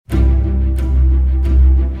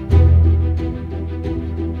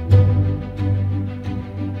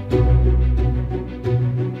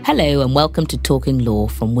Hello and welcome to Talking Law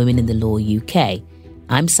from Women in the Law UK.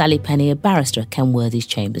 I'm Sally Penny, a barrister at Kenworthy's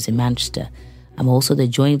Chambers in Manchester. I'm also the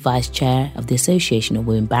Joint Vice Chair of the Association of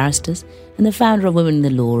Women Barristers and the founder of Women in the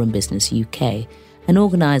Law and Business UK, an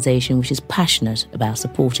organisation which is passionate about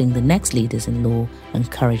supporting the next leaders in law and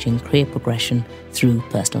encouraging career progression through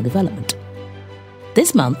personal development.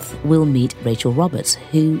 This month, we'll meet Rachel Roberts,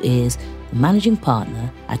 who is the Managing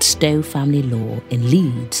Partner at Stowe Family Law in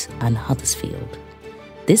Leeds and Huddersfield.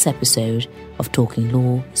 This episode of Talking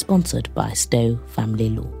Law is sponsored by Stowe Family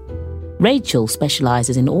Law. Rachel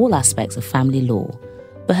specialises in all aspects of family law,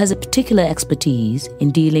 but has a particular expertise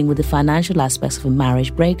in dealing with the financial aspects of a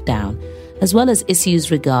marriage breakdown, as well as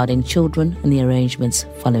issues regarding children and the arrangements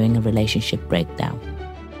following a relationship breakdown.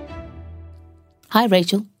 Hi,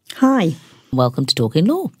 Rachel. Hi. Welcome to Talking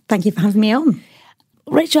Law. Thank you for having me on.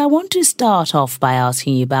 Rachel, I want to start off by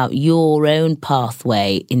asking you about your own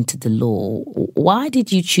pathway into the law. Why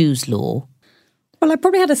did you choose law? Well, I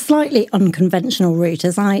probably had a slightly unconventional route,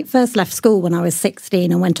 as I first left school when I was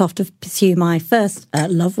 16 and went off to pursue my first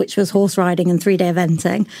love, which was horse riding and 3-day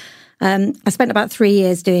eventing. I spent about 3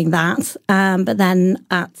 years doing that, but then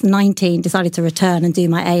at 19 decided to return and do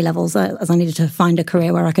my A-levels as I needed to find a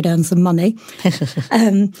career where I could earn some money.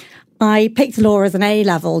 I picked law as an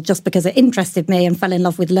A-level just because it interested me and fell in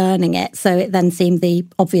love with learning it. So it then seemed the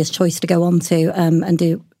obvious choice to go on to and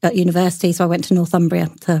do at university. So I went to Northumbria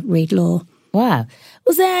to read law. Wow.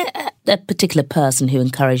 Was there a particular person who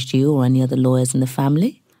encouraged you or any other lawyers in the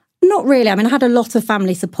family? Not really. I mean, I had a lot of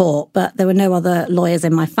family support, but there were no other lawyers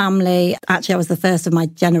in my family. Actually, I was the first of my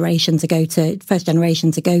generation to go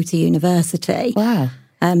to university. Wow.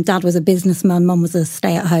 Dad was a businessman, mum was a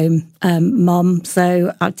stay-at-home mum.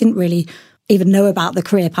 So I didn't really even know about the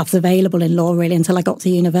career paths available in law, really, until I got to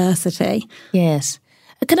university. Yes.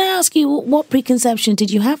 Can I ask you, what preconception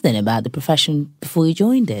did you have then about the profession before you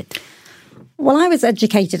joined it? Well, I was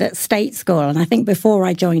educated at state school, and I think before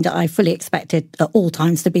I joined it, I fully expected at all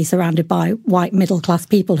times to be surrounded by white middle-class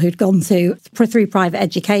people who'd gone through private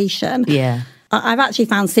education. Yeah. I've actually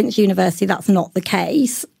found since university that's not the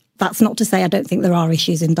case. That's not to say I don't think there are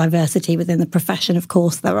issues in diversity within the profession. Of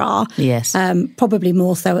course there are. Yes. Probably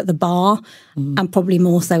more so at the bar and probably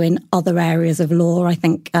more so in other areas of law. I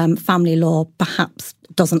think family law perhaps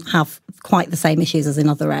doesn't have quite the same issues as in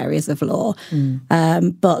other areas of law.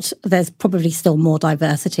 But there's probably still more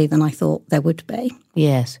diversity than I thought there would be.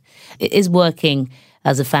 Yes. Is working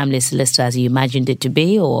as a family solicitor as you imagined it to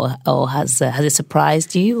be, or has it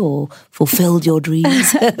surprised you or fulfilled your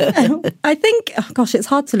dreams? I think, it's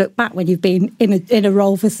hard to look back when you've been in a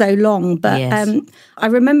role for so long. But yes. I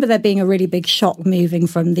remember there being a really big shock moving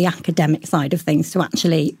from the academic side of things to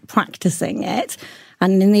actually practicing it.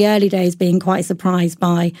 And in the early days, being quite surprised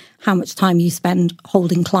by how much time you spend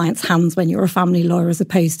holding clients' hands when you're a family lawyer as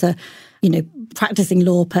opposed to, practicing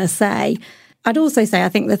law per se. I'd also say I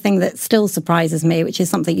think the thing that still surprises me, which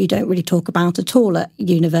is something you don't really talk about at all at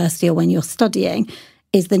university or when you're studying,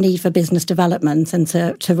 is the need for business development and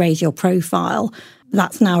to raise your profile.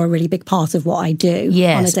 That's now a really big part of what I do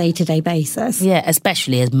on a day-to-day basis. Yeah,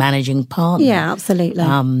 especially as managing partner. Yeah, absolutely.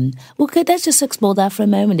 Let's just explore that for a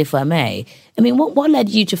moment, if I may. I mean, what led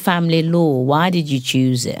you to family law? Why did you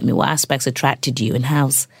choose it? I mean, what aspects attracted you, and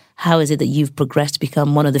how is it that you've progressed to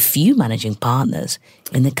become one of the few managing partners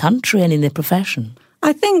in the country and in the profession?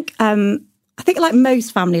 I think like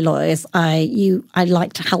most family lawyers, I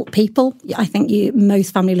like to help people. I think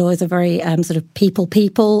most family lawyers are very sort of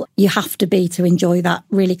people. You have to be to enjoy that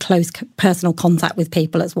really close personal contact with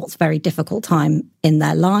people. It's what's a very difficult time in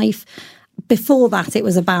their life. Before that, it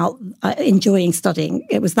was about enjoying studying.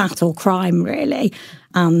 It was that or crime, really.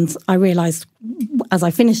 And I realised as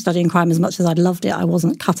I finished studying crime, as much as I'd loved it, I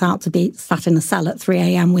wasn't cut out to be sat in a cell at 3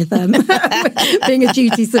 a.m. with being a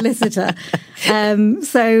duty solicitor.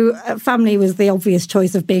 So family was the obvious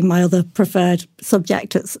choice of being my other preferred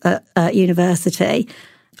subject at university.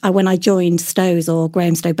 When I joined Stowe's, or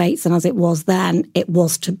Graham Stowe Bateson as it was then, it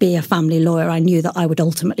was to be a family lawyer. I knew that I would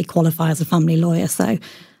ultimately qualify as a family lawyer, so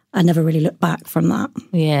I never really looked back from that.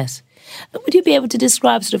 Yes. Would you be able to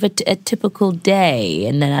describe sort of a typical day?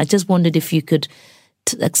 And then I just wondered if you could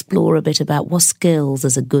explore a bit about what skills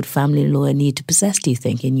does a good family lawyer need to possess, do you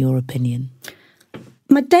think, in your opinion?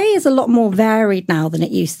 My day is a lot more varied now than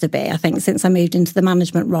it used to be, I think, since I moved into the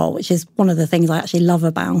management role, which is one of the things I actually love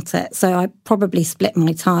about it. So I probably split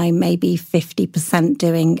my time maybe 50%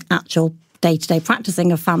 doing actual day-to-day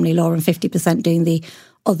practicing of family law and 50% doing the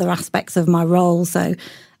other aspects of my role. So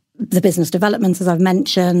the business development, as I've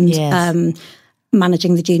mentioned, yes.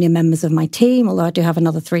 Managing the junior members of my team, although I do have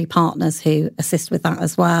another 3 partners who assist with that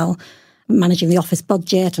as well. managing the office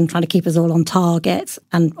budget and trying to keep us all on target,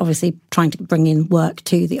 and obviously trying to bring in work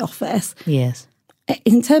to the office. Yes.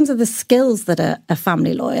 In terms of the skills that a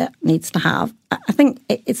family lawyer needs to have, I think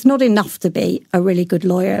it's not enough to be a really good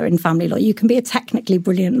lawyer in family law. You can be a technically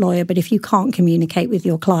brilliant lawyer, but if you can't communicate with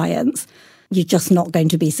your clients, you're just not going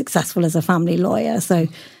to be successful as a family lawyer. So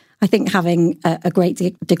I think having a great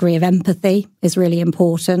degree of empathy is really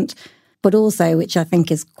important, but also, which I think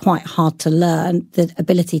is quite hard to learn, the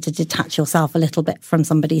ability to detach yourself a little bit from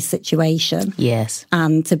somebody's situation. Yes.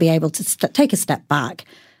 And to be able to take a step back.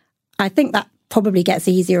 I think that probably gets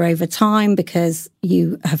easier over time because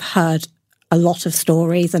you have heard a lot of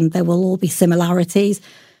stories and there will all be similarities,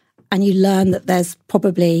 and you learn that there's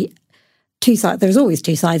probably two sides. There's always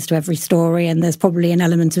two sides to every story, and there's probably an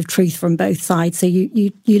element of truth from both sides. So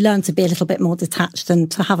you learn to be a little bit more detached and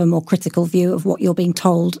to have a more critical view of what you're being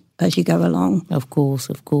told as you go along. Of course.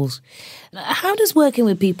 How does working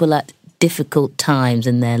with people at difficult times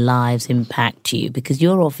in their lives impact you? Because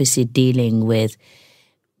you're obviously dealing with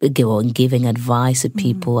giving advice to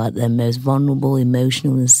people at their most vulnerable,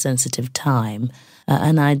 emotional and sensitive time.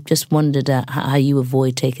 And I just wondered how you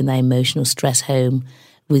avoid taking that emotional stress home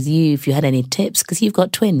with you, if you had any tips, because you've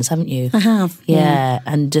got twins, haven't you? I have. Yeah.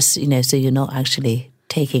 And just, so you're not actually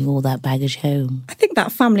taking all that baggage home. I think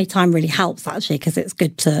that family time really helps, actually, because it's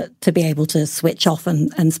good to be able to switch off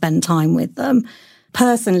and spend time with them.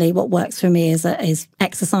 Personally, what works for me is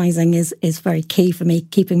exercising is very key for me,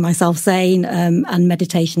 keeping myself sane, and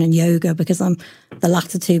meditation and yoga, because I'm the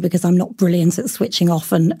latter two, because I'm not brilliant at switching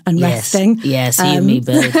off and resting. Yes, you and me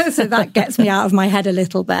both. So that gets me out of my head a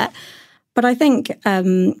little bit. But I think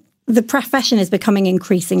the profession is becoming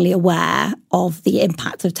increasingly aware of the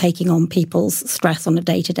impact of taking on people's stress on a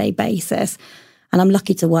day-to-day basis. And I'm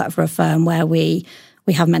lucky to work for a firm where we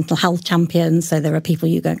have mental health champions, so there are people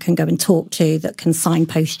you can go and talk to that can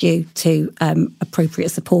signpost you to appropriate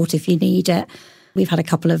support if you need it. We've had a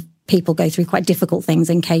couple of people go through quite difficult things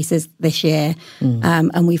in cases this year,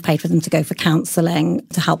 and we've paid for them to go for counselling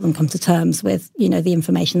to help them come to terms with, the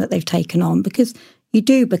information that they've taken on, because you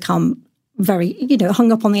do become very,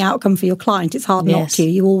 hung up on the outcome for your client. It's hard not to.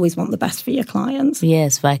 You always want the best for your clients.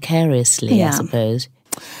 Yes, vicariously, I suppose.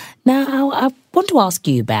 Now, I want to ask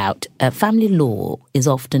you about family law is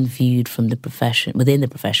often viewed within the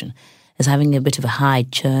profession, as having a bit of a high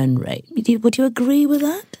churn rate. Would you agree with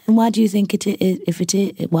that? And why do you think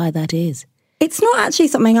why that is? It's not actually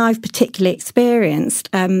something I've particularly experienced.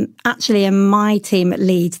 Actually, in my team at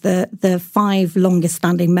Leeds, the 5 longest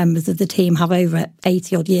standing members of the team have over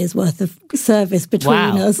 80 odd years worth of service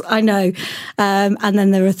between us. I know. And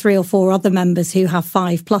then there are 3 or 4 other members who have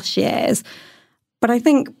 5+ years. But I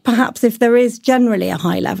think perhaps if there is generally a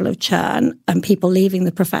high level of churn and people leaving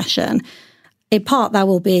the profession, in part there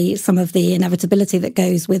will be some of the inevitability that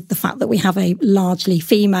goes with the fact that we have a largely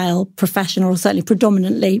female profession, or certainly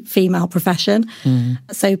predominantly female profession.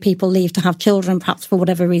 So people leave to have children, perhaps for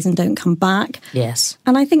whatever reason don't come back. Yes.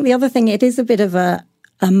 And I think the other thing, it is a bit of a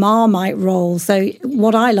Marmite role. So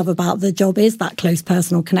what I love about the job is that close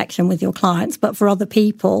personal connection with your clients. But for other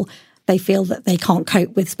people, they feel that they can't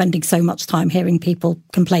cope with spending so much time hearing people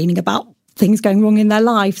complaining about things going wrong in their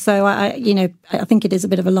life. So, I think it is a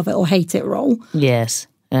bit of a love it or hate it role. Yes,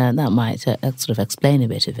 that might sort of explain a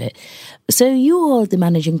bit of it. So you're the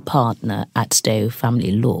managing partner at Stowe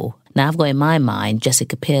Family Law. Now, I've got in my mind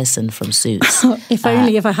Jessica Pearson from Suits. If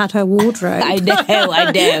only if I had her wardrobe. I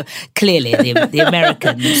know. Clearly, the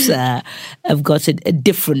Americans have got a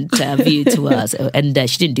different view to us. And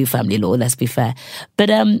she didn't do family law, let's be fair. But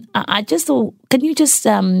I just thought, can you just,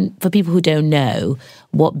 for people who don't know,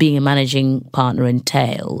 what being a managing partner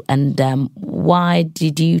entail, and why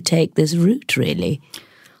did you take this route, really?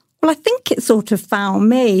 Well, I think it sort of found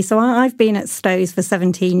me. So I've been at Stowe's for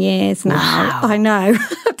 17 years now. Wow. I know.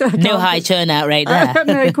 No high turnout rate there.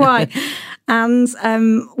 No, quite. And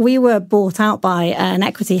we were bought out by an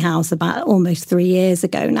equity house about almost 3 years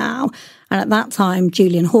ago now. And at that time,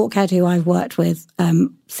 Julian Hawkhead, who I've worked with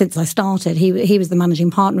since I started, he was the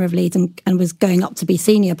managing partner of Leeds and was going up to be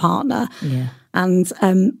senior partner. Yeah. And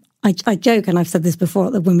I joke, and I've said this before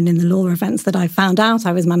at the Women in the Law events, that I found out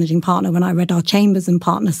I was managing partner when I read our Chambers and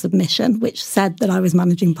Partner submission, which said that I was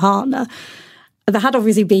managing partner. There had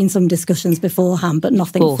obviously been some discussions beforehand, but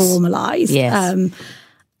nothing formalised. Yes.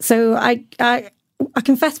 So I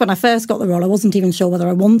confess, when I first got the role, I wasn't even sure whether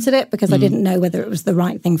I wanted it, because I didn't know whether it was the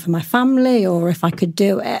right thing for my family or if I could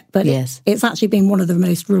do it. But it's actually been one of the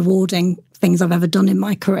most rewarding things I've ever done in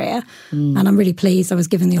my career. And I'm really pleased I was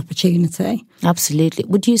given the opportunity. Absolutely.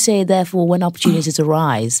 Would you say, therefore, when opportunities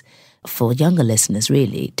arise for younger listeners,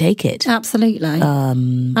 really, take it? Absolutely.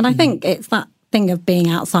 And I think it's that thing of being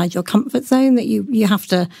outside your comfort zone that you have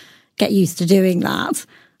to get used to doing that.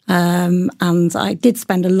 And I did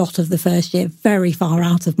spend a lot of the first year very far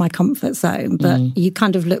out of my comfort zone, but you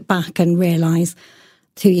kind of look back and realise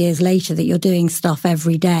 2 years later that you're doing stuff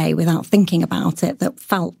every day without thinking about it that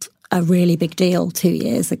felt a really big deal 2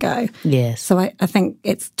 years ago. Yes. So I think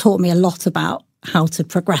it's taught me a lot about how to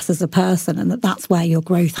progress as a person, and that's where your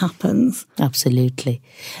growth happens. Absolutely.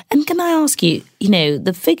 And can I ask you,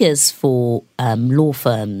 the figures for law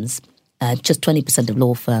firms, just 20% of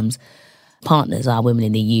law firms partners are women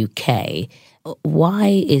in the UK.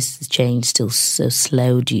 Why is the change still so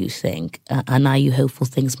slow, do you think? And are you hopeful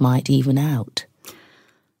things might even out?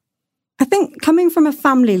 I think coming from a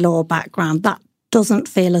family law background, that doesn't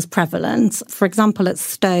feel as prevalent. For example, at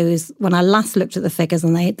Stows, when I last looked at the figures,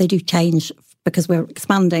 and they do change because we're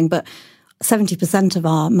expanding, but 70% of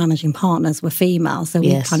our managing partners were female. So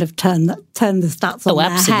we kind of turned the stats on their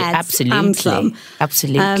heads.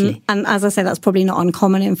 Absolutely. And as I say, that's probably not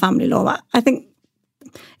uncommon in family law. I think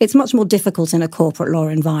it's much more difficult in a corporate law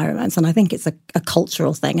environment, and I think it's a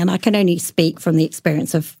cultural thing. And I can only speak from the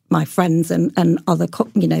experience of my friends and other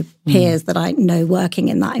peers that I know working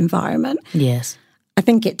in that environment. Yes. I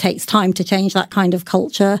think it takes time to change that kind of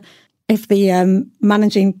culture. If the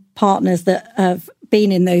managing partners that have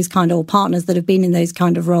been in those partners that have been in those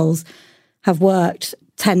kind of roles have worked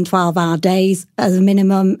 10, 12-hour days as a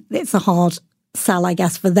minimum, it's a hard sell, I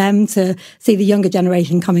guess, for them to see the younger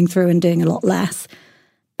generation coming through and doing a lot less.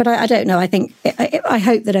 But I don't know. I think I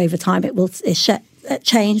hope that over time it will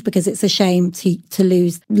change, because it's a shame to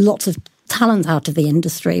lose lots of talent out of the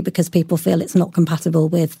industry because people feel it's not compatible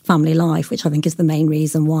with family life, which I think is the main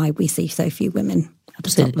reason why we see so few women at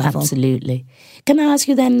the top level. Absolutely. Can I ask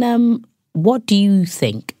you then, what do you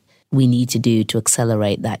think we need to do to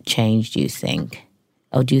accelerate that change, do you think?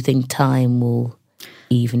 Or do you think time will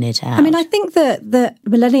even it out? I mean, I think that the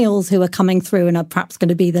millennials who are coming through and are perhaps going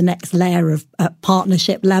to be the next layer of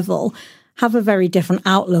partnership level have a very different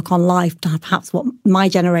outlook on life to perhaps what my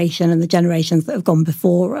generation and the generations that have gone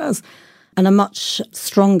before us, and a much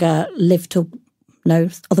stronger work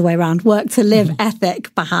to live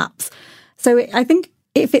ethic, perhaps. So I think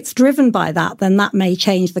if it's driven by that, then that may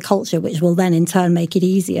change the culture, which will then in turn make it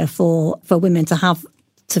easier for women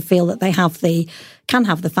to feel that they can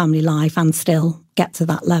have the family life and still get to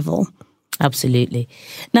that level. Absolutely.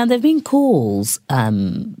 Now, there have been calls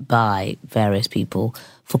by various people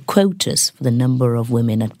for quotas for the number of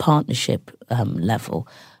women at partnership level.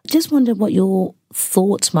 Just wonder what your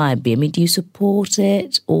thoughts might be. I mean, do you support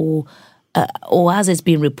it, or as it's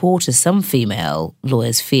been reported, some female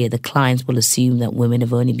lawyers fear the clients will assume that women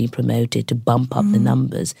have only been promoted to bump up the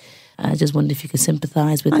numbers. I just wonder if you could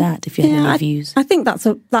sympathise with that, if you had any views. I think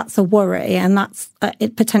that's a worry, and that's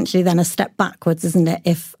it potentially then a step backwards, isn't it?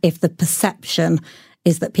 If the perception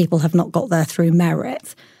is that people have not got there through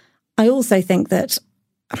merit. I also think that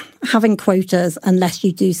having quotas, unless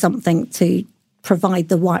you do something to provide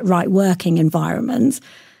the right working environment,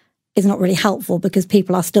 is not really helpful, because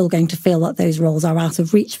people are still going to feel that those roles are out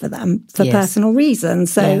of reach for them for personal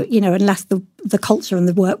reasons. So, unless the culture and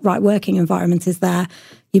the right working environment is there,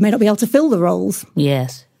 you may not be able to fill the roles.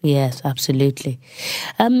 Yes, absolutely.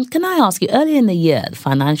 Can I ask you, earlier in the year, the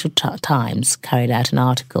Financial Times carried out an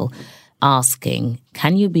article asking,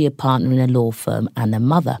 can you be a partner in a law firm and a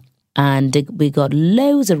mother? And we got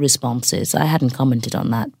loads of responses. I hadn't commented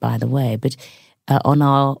on that, by the way, but on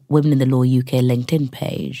our Women in the Law UK LinkedIn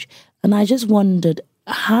page. And I just wondered,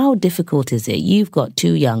 how difficult is it? You've got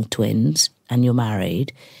 2 young twins and you're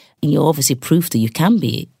married. And you're obviously proof that you can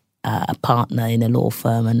be a partner in a law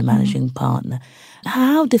firm and a managing partner.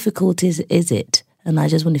 How difficult is it? And I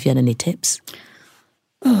just wonder if you had any tips.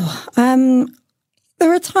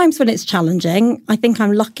 There are times when it's challenging. I think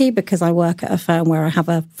I'm lucky because I work at a firm where I have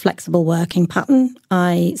a flexible working pattern.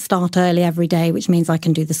 I start early every day, which means I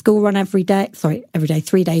can do the school run every day,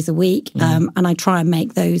 3 days a week. And I try and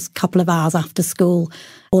make those couple of hours after school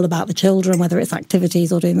all about the children, whether it's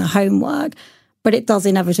activities or doing the homework. But it does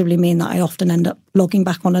inevitably mean that I often end up logging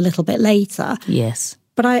back on a little bit later. Yes.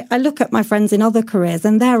 But I look at my friends in other careers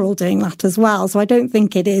and they're all doing that as well. So I don't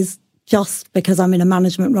think it is just because I'm in a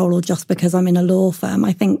management role or just because I'm in a law firm.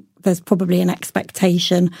 I think there's probably an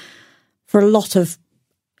expectation for in a lot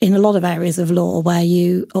of areas of law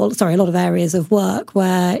a lot of areas of work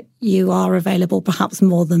where you are available perhaps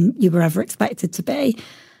more than you were ever expected to be.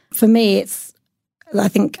 For me, I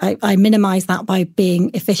think I minimise that by being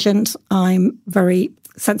efficient. I'm very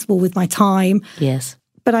sensible with my time. Yes.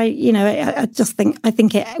 But I just think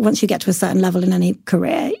once you get to a certain level in any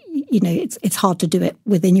career, it's hard to do it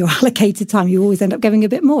within your allocated time. You always end up giving a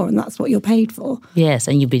bit more, and that's what you're paid for. Yes,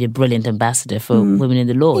 and you've been a brilliant ambassador for Women in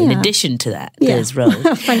the Law. In addition to that, those roles,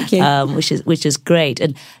 thank you, which is great.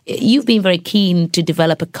 And you've been very keen to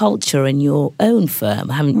develop a culture in your own firm,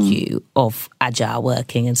 haven't you, of agile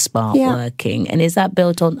working and smart working? And is that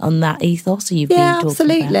built on that ethos that you've been talking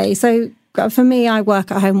absolutely. about? So for me, I work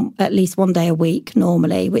at home at least one day a week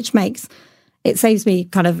normally, which it saves me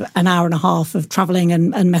kind of an hour and a half of travelling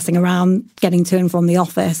and messing around, getting to and from the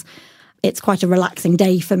office. It's quite a relaxing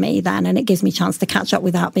day for me then, and it gives me a chance to catch up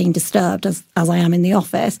without being disturbed as I am in the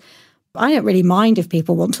office. I don't really mind if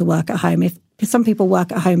people want to work at home. If some people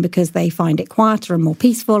work at home because they find it quieter and more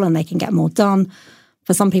peaceful and they can get more done.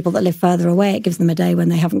 For some people that live further away, it gives them a day when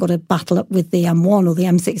they haven't got to battle up with the M1 or the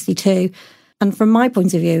M62. And from my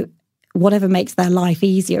point of view, whatever makes their life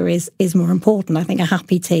easier is more important. I think a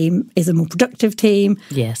happy team is a more productive team.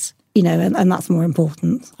 Yes. And that's more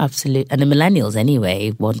important. Absolutely. And the millennials,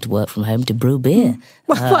 anyway, want to work from home to brew beer.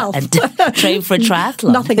 And train for a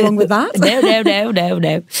triathlon. Nothing wrong with that.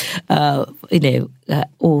 No.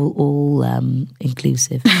 All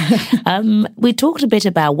inclusive. We talked a bit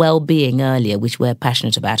about well-being earlier, which we're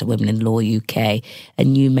passionate about at Women in Law UK.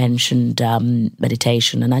 And you mentioned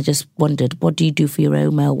meditation. And I just wondered, what do you do for your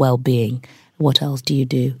own well-being? What else do you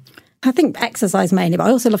do? I think exercise mainly, but I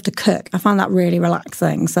also love to cook. I find that really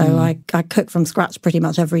relaxing. So I cook from scratch pretty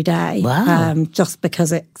much every day. Wow. Just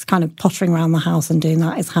because it's kind of pottering around the house and doing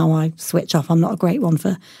that is how I switch off. I'm not a great one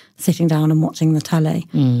for sitting down and watching the telly.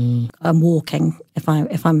 I'm walking. If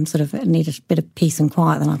I'm sort of need a bit of peace and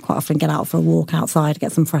quiet, then I quite often get out for a walk outside,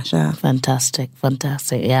 get some fresh air. Fantastic.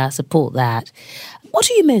 Yeah, I support that. What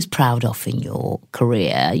are you most proud of in your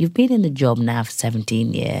career? You've been in the job now for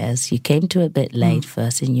 17 years. You came to it a bit late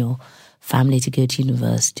first in your family to go to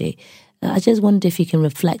university. I just wondered if you can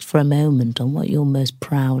reflect for a moment on what you're most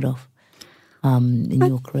proud of in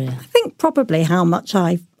your career. I think probably how much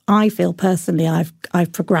I feel personally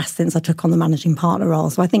I've progressed since I took on the managing partner role.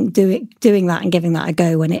 So I think doing that and giving that a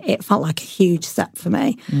go, when it felt like a huge step for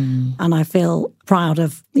me. And I feel proud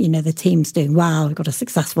of, the team's doing well. We've got a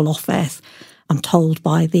successful office. I'm told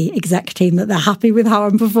by the exec team that they're happy with how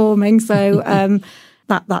I'm performing. So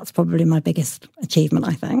that's probably my biggest achievement,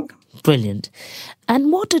 I think. Brilliant.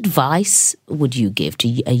 And what advice would you give to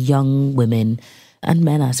young women and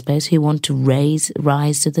men, I suppose, who want to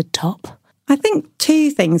rise to the top? I think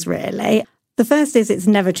two things, really. The first is it's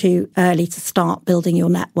never too early to start building your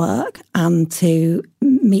network and to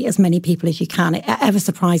meet as many people as you can. It ever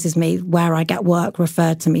surprises me where I get work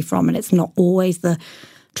referred to me from, and it's not always the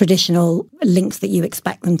traditional links that you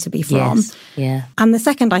expect them to be from. Yes, yeah. And the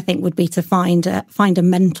second, I think, would be to find a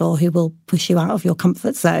mentor who will push you out of your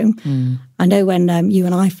comfort zone. I know when you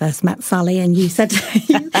and I first met, Sally, and you said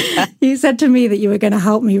you said to me that you were going to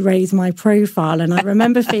help me raise my profile, and I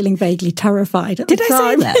remember feeling vaguely terrified at the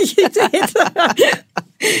time. Did I say that? You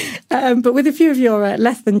did. But with a few of your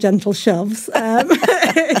less than gentle shoves,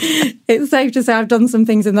 it's safe to say I've done some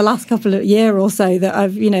things in the last couple of years or so that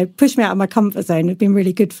have, pushed me out of my comfort zone. Have been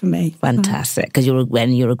really good for me. Fantastic, because you're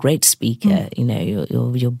a great speaker.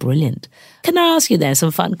 You're brilliant. Can I ask you then some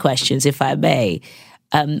fun questions, if I may?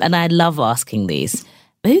 And I love asking these.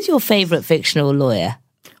 Who's your favourite fictional lawyer?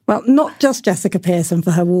 Well, not just Jessica Pearson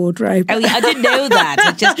for her wardrobe. Oh, yeah, I didn't know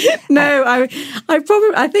that. No,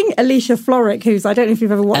 I think Alicia Florrick, I don't know if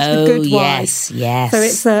you've ever watched The Good Wife.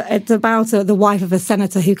 Yes. So it's about the wife of a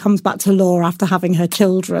senator who comes back to law after having her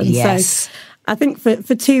children. Yes. So I think for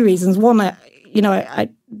two reasons. One, I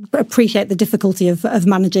appreciate the difficulty of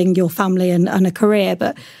managing your family and a career,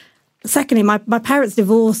 but secondly, my parents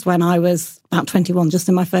divorced when I was about 21, just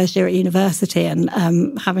in my first year at university, and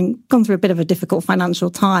having gone through a bit of a difficult financial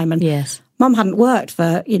time. And yes. Mum hadn't worked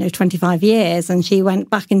for 25 years, and she went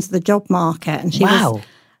back into the job market. And she was.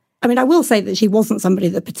 I mean, I will say that she wasn't somebody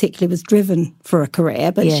that particularly was driven for a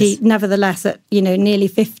career, but she nevertheless, at nearly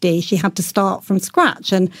 50, she had to start from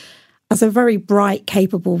scratch. And as a very bright,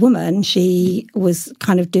 capable woman, she was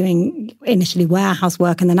kind of doing initially warehouse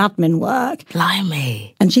work and then admin work.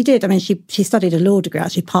 Blimey. And she did. I mean, she studied a law degree,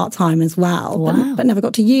 actually part-time as well, but never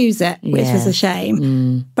got to use it, which was a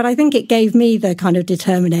shame. But I think it gave me the kind of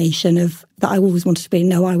determination that I always wanted to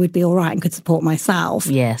be, I would be all right and could support myself.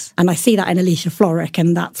 Yes. And I see that in Alicia Florrick,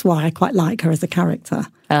 and that's why I quite like her as a character.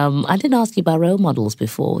 I didn't ask you about role models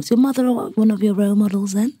before. Was your mother one of your role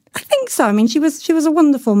models then? I think so. I mean, she was a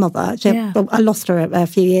wonderful mother. I lost her a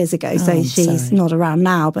few years ago, so she's not around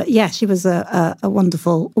now. But yeah, she was a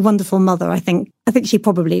wonderful mother. I think I think she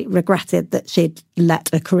probably regretted that she'd let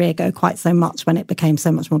a career go quite so much when it became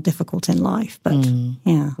so much more difficult in life. But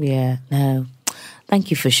yeah. Yeah, no. Thank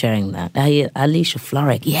you for sharing that. Alicia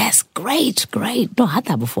Florrick, yes, great. Not had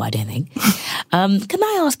that before, I don't think. Can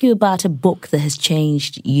I ask you about a book that has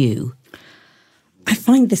changed you? I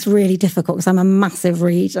find this really difficult because I'm a massive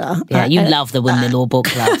reader. Yeah, you love the Women in Law book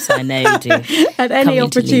clubs. I know you do. At any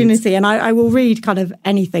opportunity. And I will read kind of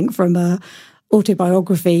anything from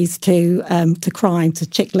autobiographies to crime, to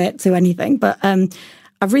chick lit, to anything. But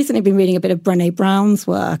I've recently been reading a bit of Brené Brown's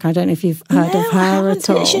work. I don't know if you've heard of her at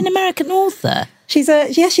all. Is she an American author? She's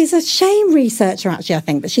a shame researcher, actually, I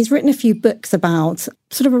think, but she's written a few books about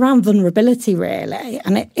sort of around vulnerability, really.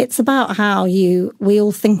 And it's about how we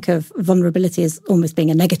all think of vulnerability as almost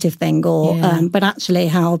being a negative thing, but actually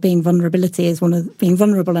how being vulnerable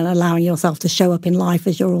and allowing yourself to show up in life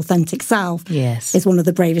as your authentic self is one of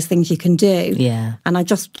the bravest things you can do. Yeah. And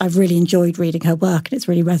I've really enjoyed reading her work, and it's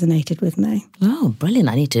really resonated with me. Oh, brilliant.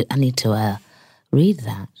 I need to read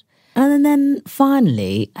that. And then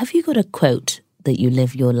finally, have you got a quote that you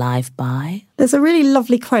live your life by? There's a really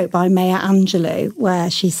lovely quote by Maya Angelou where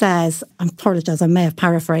she says, I apologise, I may have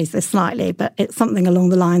paraphrased this slightly, but it's something along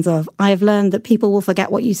the lines of, I have learned that people will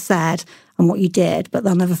forget what you said and what you did, but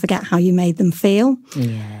they'll never forget how you made them feel.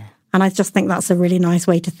 Yeah. And I just think that's a really nice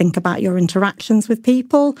way to think about your interactions with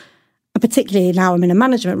people. And particularly now I'm in a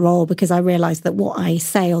management role, because I realise that what I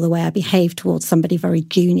say or the way I behave towards somebody very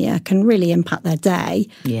junior can really impact their day.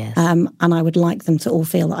 Yes. And I would like them to all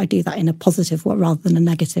feel that I do that in a positive way rather than a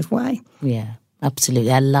negative way. Yeah,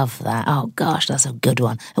 absolutely. I love that. Oh, gosh, that's a good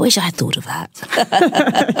one. I wish I had thought of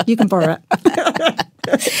that. You can borrow it.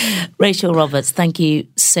 Rachel Roberts, thank you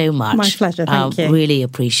so much. My pleasure, thank you. I really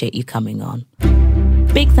appreciate you coming on.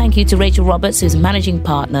 Big thank you to Rachel Roberts, who's managing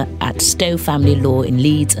partner at Stowe Family Law in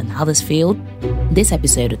Leeds and Huddersfield. This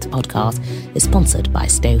episode of the podcast is sponsored by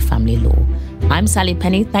Stowe Family Law. I'm Sally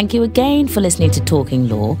Penny. Thank you again for listening to Talking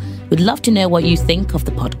Law. We'd love to know what you think of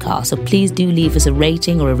the podcast, so please do leave us a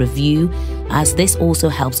rating or a review, as this also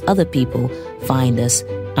helps other people find us.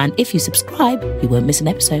 And if you subscribe, you won't miss an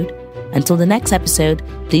episode. Until the next episode,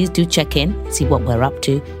 please do check in, see what we're up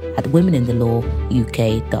to at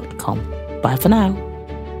womeninthelawuk.com. Bye for now.